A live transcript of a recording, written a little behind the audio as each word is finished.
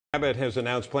Abbott has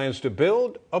announced plans to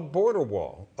build a border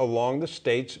wall along the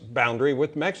state's boundary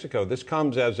with Mexico. This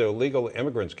comes as illegal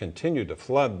immigrants continue to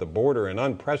flood the border in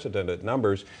unprecedented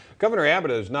numbers. Governor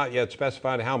Abbott has not yet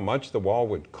specified how much the wall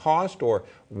would cost or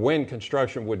when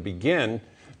construction would begin.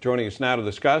 Joining us now to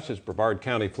discuss is Brevard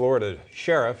County, Florida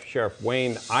Sheriff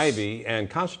Wayne Ivey, and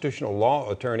constitutional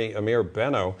law attorney Amir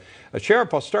Benno.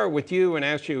 Sheriff, I'll start with you and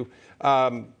ask you,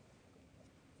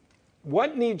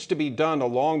 what needs to be done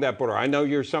along that border? I know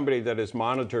you're somebody that has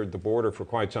monitored the border for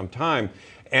quite some time.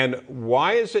 And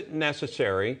why is it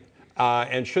necessary?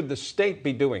 And should the state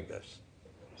be doing this?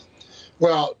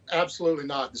 Well, absolutely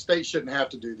not. The state shouldn't have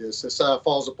to do this. This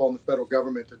falls upon the federal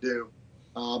government to do.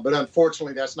 But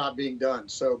unfortunately, that's not being done.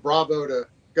 So bravo to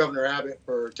Governor Abbott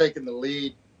for taking the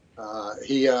lead.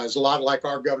 He is a lot like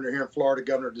our governor here in Florida,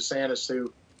 Governor DeSantis,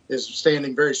 who is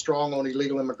standing very strong on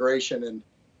illegal immigration. And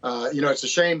it's a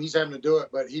shame he's having to do it,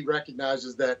 but he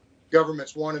recognizes that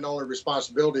government's one and only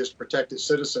responsibility is to protect its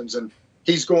citizens. And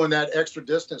he's going that extra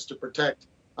distance to protect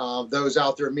those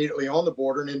out there immediately on the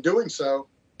border. And in doing so,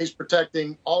 he's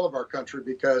protecting all of our country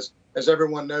because, as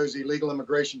everyone knows, illegal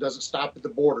immigration doesn't stop at the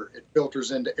border. It filters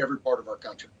into every part of our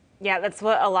country. Yeah, that's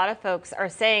what a lot of folks are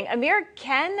saying. Amir,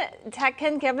 can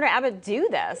Governor Abbott do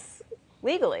this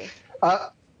legally?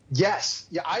 Yes,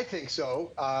 yeah, I think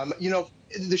so.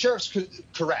 The sheriff's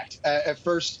correct.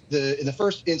 In the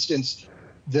first instance,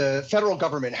 the federal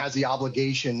government has the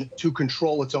obligation to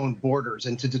control its own borders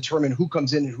and to determine who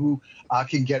comes in and who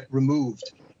can get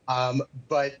removed.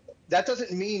 But that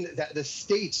doesn't mean that the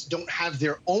states don't have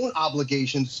their own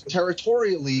obligations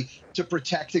territorially to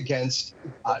protect against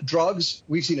drugs.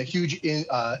 We've seen a huge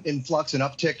influx and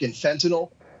uptick in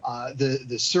fentanyl.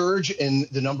 The surge in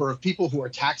the number of people who are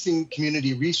taxing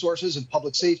community resources and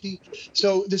public safety.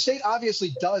 So the state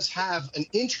obviously does have an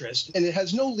interest, and it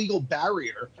has no legal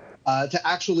barrier to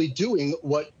actually doing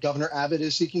what Governor Abbott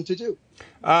is seeking to do.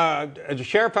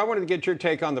 Sheriff, I wanted to get your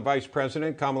take on the Vice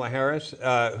President, Kamala Harris,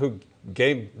 who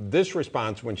gave this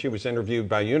response when she was interviewed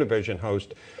by Univision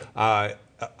host. I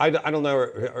don't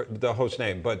know the host's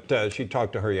name, but she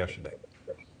talked to her yesterday.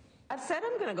 I've said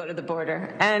I'm going to go to the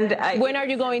border. And when are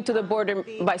you going to the border,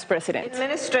 Vice President? The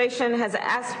administration has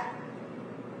asked.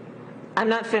 I'm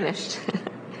not finished.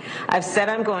 I've said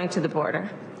I'm going to the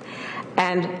border.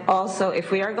 And also,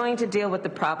 if we are going to deal with the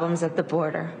problems at the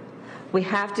border, we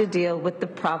have to deal with the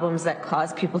problems that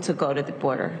cause people to go to the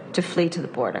border, to flee to the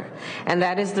border. And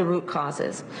that is the root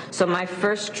causes. So my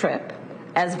first trip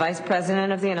as Vice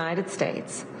President of the United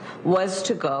States was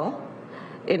to go,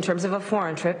 in terms of a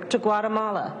foreign trip, to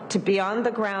Guatemala, to be on the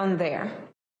ground there.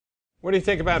 What do you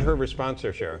think about her response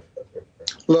there, Sheriff?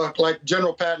 Look, like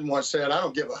General Patton once said, I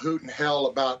don't give a hoot in hell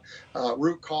about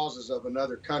root causes of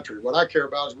another country. What I care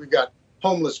about is we've got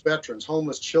homeless veterans,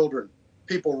 homeless children,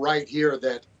 people right here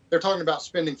that they're talking about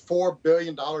spending $4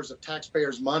 billion of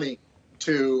taxpayers' money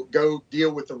to go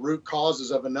deal with the root causes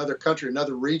of another country,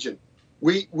 another region.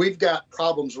 We've got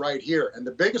problems right here. And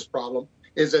the biggest problem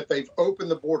is that they've opened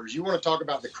the borders. You want to talk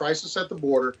about the crisis at the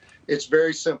border, it's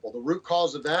very simple. The root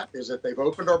cause of that is that they've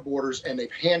opened our borders and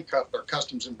they've handcuffed our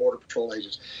Customs and Border Patrol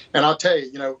agents. And I'll tell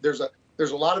you, there's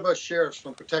a lot of us sheriffs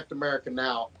from Protect America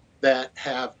Now that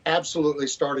have absolutely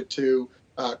started to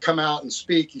come out and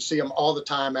speak. You see them all the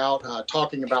time out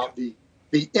talking about the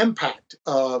impact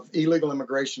of illegal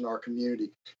immigration in our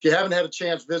community. If you haven't had a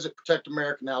chance, visit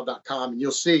protectamericanow.com and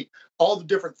you'll see all the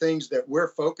different things that we're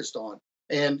focused on.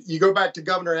 And you go back to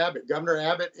Governor Abbott. Governor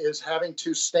Abbott is having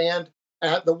to stand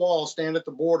at the wall, stand at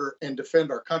the border, and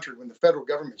defend our country when the federal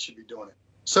government should be doing it.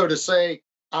 So to say,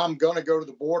 I'm going to go to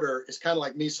the border is kind of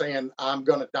like me saying, I'm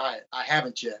going to diet. I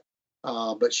haven't yet.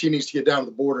 But she needs to get down to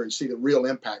the border and see the real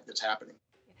impact that's happening.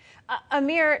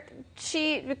 Amir,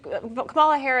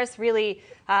 Kamala Harris really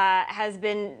has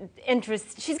been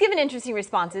she's given interesting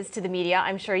responses to the media.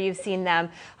 I'm sure you've seen them.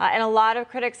 And a lot of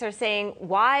critics are saying,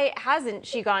 why hasn't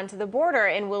she gone to the border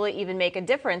and will it even make a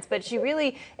difference? But she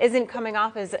really isn't coming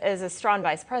off as a strong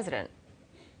vice president.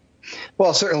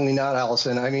 Well, certainly not,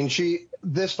 Allison. I mean,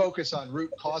 this focus on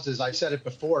root causes, I've said it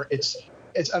before, it's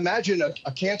imagine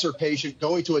a cancer patient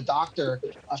going to a doctor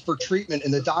for treatment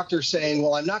and the doctor saying,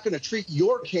 well, I'm not going to treat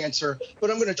your cancer, but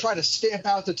I'm going to try to stamp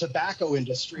out the tobacco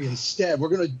industry instead. We're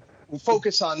going to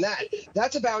focus on that.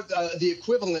 That's about the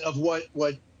equivalent of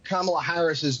what Kamala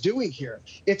Harris is doing here.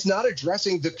 It's not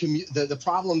addressing the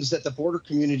problems that the border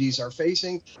communities are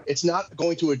facing. It's not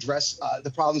going to address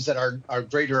the problems that our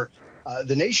greater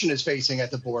the nation is facing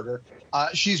at the border.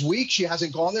 She's weak. She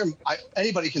hasn't gone there.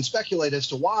 Anybody can speculate as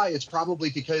to why. It's probably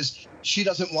because she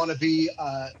doesn't want to be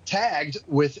tagged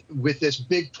with this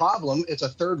big problem. It's a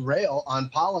third rail on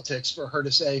politics for her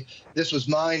to say, this was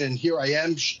mine and here I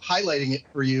am highlighting it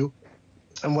for you.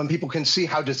 And when people can see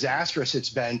how disastrous it's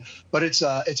been, but it's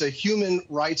a human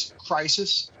rights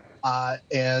crisis.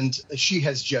 And she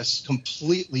has just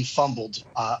completely fumbled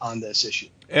on this issue.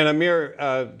 And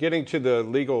Amir, getting to the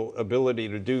legal ability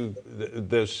to do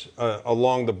this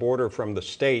along the border from the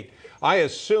state, I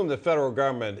assume the federal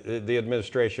government, the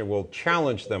administration, will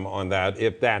challenge them on that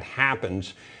if that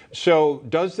happens. So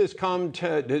does this come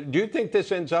to, do you think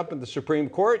this ends up in the Supreme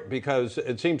Court? Because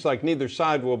it seems like neither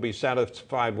side will be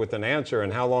satisfied with an answer,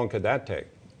 and how long could that take?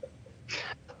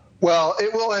 Well,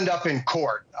 it will end up in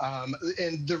court.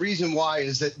 And the reason why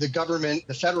is that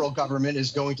the federal government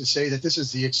is going to say that this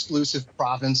is the exclusive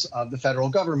province of the federal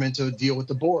government to deal with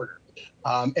the border.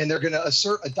 And they're going to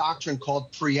assert a doctrine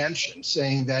called preemption,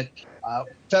 saying that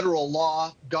federal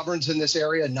law governs in this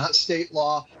area, not state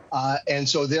law. And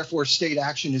so therefore state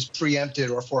action is preempted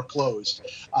or foreclosed.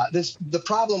 The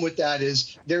problem with that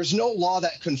is there's no law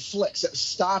that conflicts, that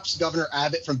stops Governor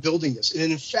Abbott from building this.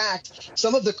 And in fact,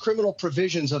 some of the criminal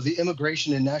provisions of the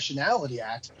Immigration and Nationality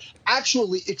Act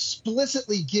actually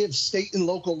explicitly give state and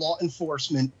local law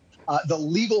enforcement the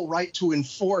legal right to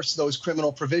enforce those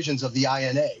criminal provisions of the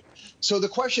INA. So the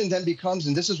question then becomes,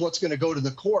 and this is what's going to go to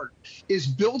the court, is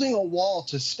building a wall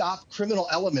to stop criminal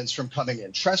elements from coming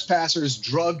in, trespassers,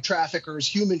 drug traffickers,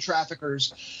 human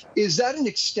traffickers. Is that an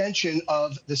extension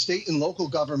of the state and local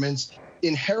government's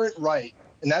inherent right?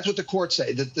 And that's what the courts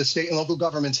say, that the state and local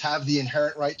governments have the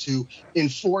inherent right to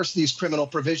enforce these criminal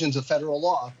provisions of federal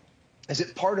law. Is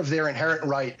it part of their inherent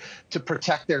right to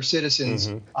protect their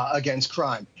citizens against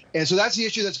crime? And so that's the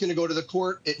issue that's going to go to the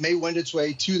court. It may wend its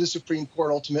way to the Supreme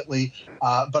Court ultimately,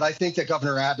 but I think that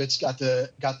Governor Abbott's got the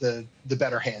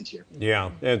better hand here.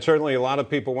 Yeah, and certainly a lot of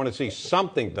people want to see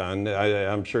something done.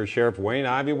 I'm sure Sheriff Wayne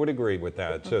Ivey would agree with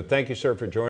that. So thank you, sir, for joining.